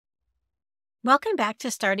Welcome back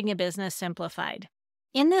to Starting a Business Simplified.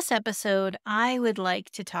 In this episode, I would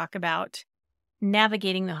like to talk about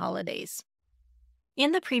navigating the holidays.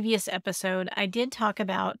 In the previous episode, I did talk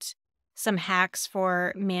about some hacks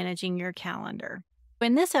for managing your calendar.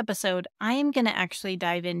 In this episode, I am going to actually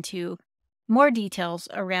dive into more details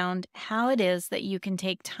around how it is that you can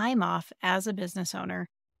take time off as a business owner.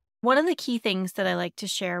 One of the key things that I like to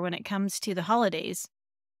share when it comes to the holidays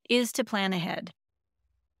is to plan ahead.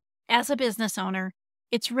 As a business owner,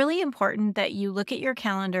 it's really important that you look at your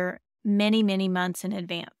calendar many, many months in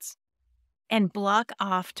advance and block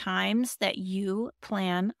off times that you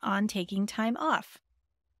plan on taking time off.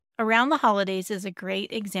 Around the holidays is a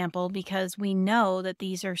great example because we know that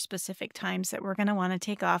these are specific times that we're going to want to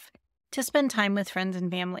take off to spend time with friends and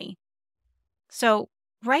family. So,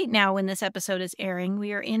 right now, when this episode is airing,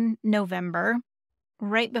 we are in November,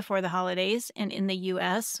 right before the holidays. And in the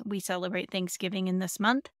US, we celebrate Thanksgiving in this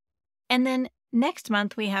month. And then next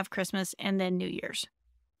month, we have Christmas and then New Year's.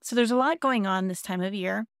 So there's a lot going on this time of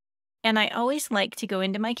year. And I always like to go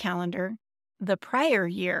into my calendar the prior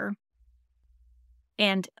year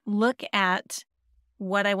and look at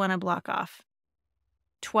what I want to block off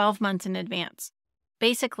 12 months in advance.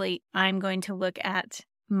 Basically, I'm going to look at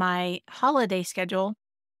my holiday schedule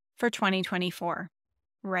for 2024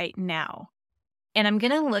 right now. And I'm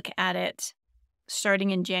going to look at it starting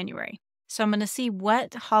in January. So I'm going to see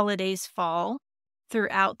what holidays fall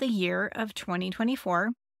throughout the year of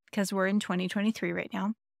 2024, because we're in 2023 right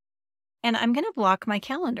now. And I'm going to block my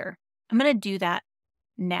calendar. I'm going to do that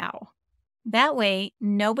now. That way,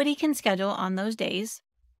 nobody can schedule on those days.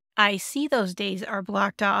 I see those days are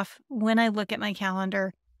blocked off when I look at my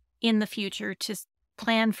calendar in the future to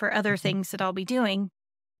plan for other things that I'll be doing.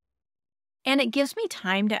 And it gives me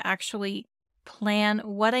time to actually plan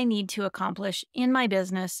what I need to accomplish in my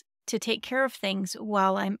business to take care of things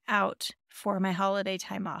while I'm out for my holiday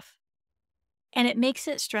time off. And it makes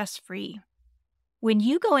it stress-free. When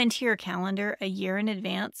you go into your calendar a year in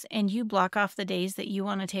advance and you block off the days that you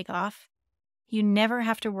want to take off, you never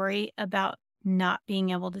have to worry about not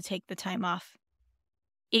being able to take the time off.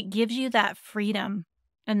 It gives you that freedom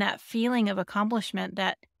and that feeling of accomplishment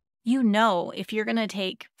that you know if you're going to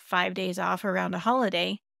take 5 days off around a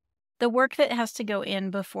holiday, the work that has to go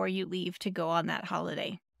in before you leave to go on that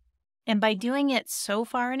holiday. And by doing it so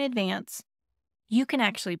far in advance, you can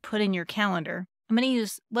actually put in your calendar.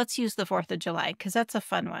 Let's use the 4th of July because that's a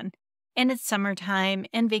fun one. And it's summertime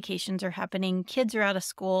and vacations are happening. Kids are out of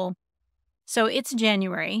school. So it's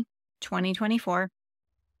January 2024.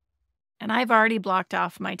 And I've already blocked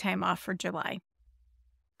off my time off for July.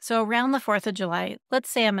 So around the 4th of July, let's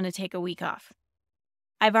say I'm going to take a week off.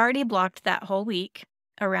 I've already blocked that whole week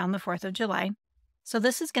around the 4th of July. So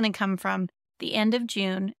this is going to come from the end of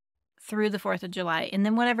June through the 4th of July, and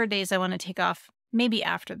then whatever days I want to take off, maybe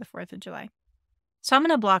after the 4th of July. So I'm going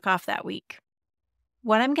to block off that week.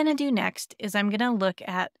 What I'm going to do next is I'm going to look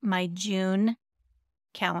at my June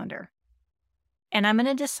calendar. And I'm going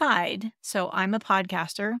to decide, so I'm a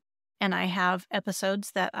podcaster, and I have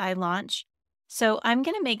episodes that I launch. So I'm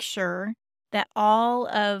going to make sure that all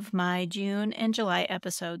of my June and July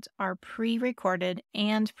episodes are pre-recorded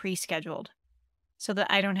and pre-scheduled so that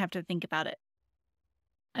I don't have to think about it.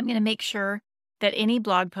 I'm going to make sure that any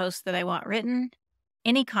blog posts that I want written,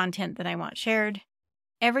 any content that I want shared,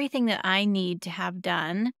 everything that I need to have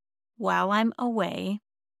done while I'm away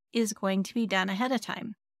is going to be done ahead of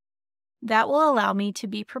time. That will allow me to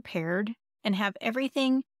be prepared and have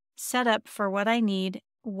everything set up for what I need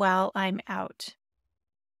while I'm out.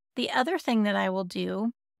 The other thing that I will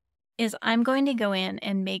do is I'm going to go in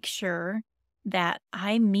and make sure that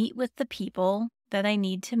I meet with the people that I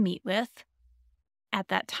need to meet with at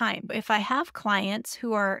that time. If I have clients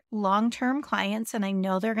who are long-term clients and I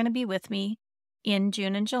know they're going to be with me in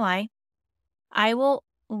June and July, I will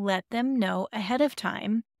let them know ahead of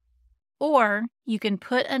time. Or you can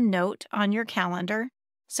put a note on your calendar,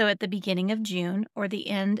 so at the beginning of June or the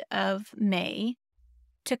end of May,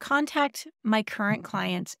 to contact my current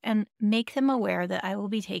clients and make them aware that I will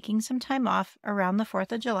be taking some time off around the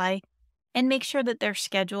 4th of July and make sure that they're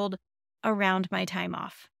scheduled around my time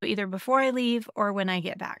off, either before I leave or when I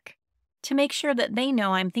get back, to make sure that they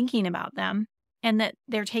know I'm thinking about them and that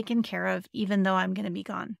they're taken care of even though I'm going to be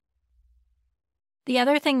gone. The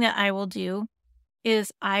other thing that I will do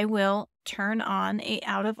is I will turn on a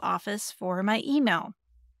out of office for my email.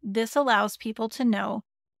 This allows people to know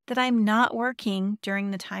that I'm not working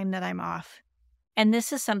during the time that I'm off. And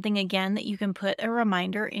this is something, again, that you can put a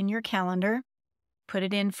reminder in your calendar, put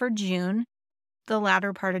it in for June, the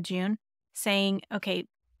latter part of June, saying, okay,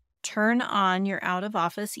 turn on your out of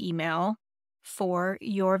office email for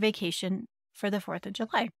your vacation for the 4th of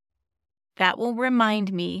July. That will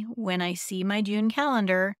remind me when I see my June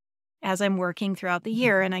calendar as I'm working throughout the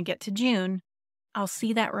year and I get to June, I'll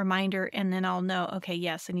see that reminder and then I'll know, okay,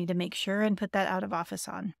 yes, I need to make sure and put that out of office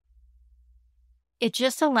on. It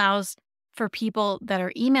just allows for people that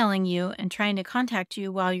are emailing you and trying to contact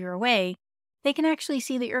you while you're away, they can actually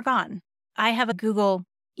see that you're gone. I have a Google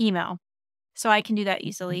email, so I can do that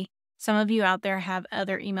easily. Some of you out there have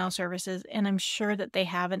other email services, and I'm sure that they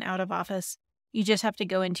have an out of office. You just have to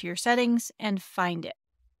go into your settings and find it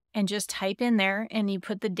and just type in there and you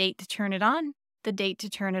put the date to turn it on, the date to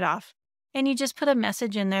turn it off. And you just put a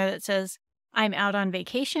message in there that says, I'm out on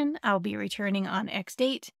vacation. I'll be returning on X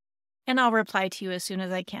date, and I'll reply to you as soon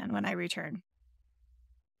as I can when I return.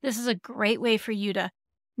 This is a great way for you to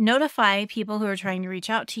notify people who are trying to reach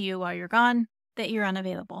out to you while you're gone that you're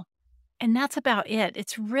unavailable. And that's about it.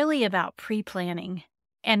 It's really about pre-planning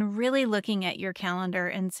and really looking at your calendar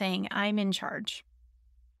and saying, I'm in charge.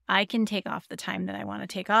 I can take off the time that I want to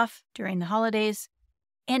take off during the holidays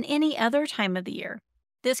and any other time of the year.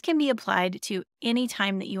 This can be applied to any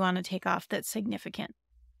time that you want to take off that's significant.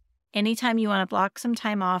 Anytime you want to block some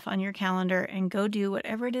time off on your calendar and go do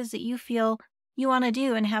whatever it is that you feel you want to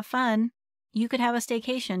do and have fun, you could have a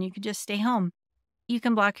staycation. You could just stay home. You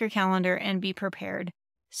can block your calendar and be prepared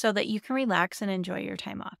so that you can relax and enjoy your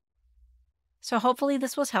time off. So hopefully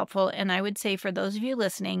this was helpful. And I would say for those of you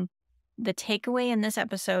listening, the takeaway in this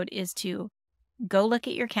episode is to go look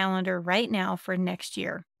at your calendar right now for next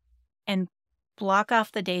year and block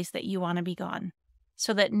off the days that you want to be gone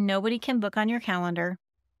so that nobody can book on your calendar.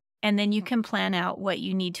 And then you can plan out what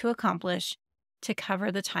you need to accomplish to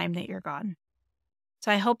cover the time that you're gone.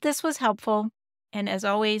 So I hope this was helpful. And as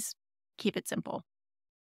always, keep it simple.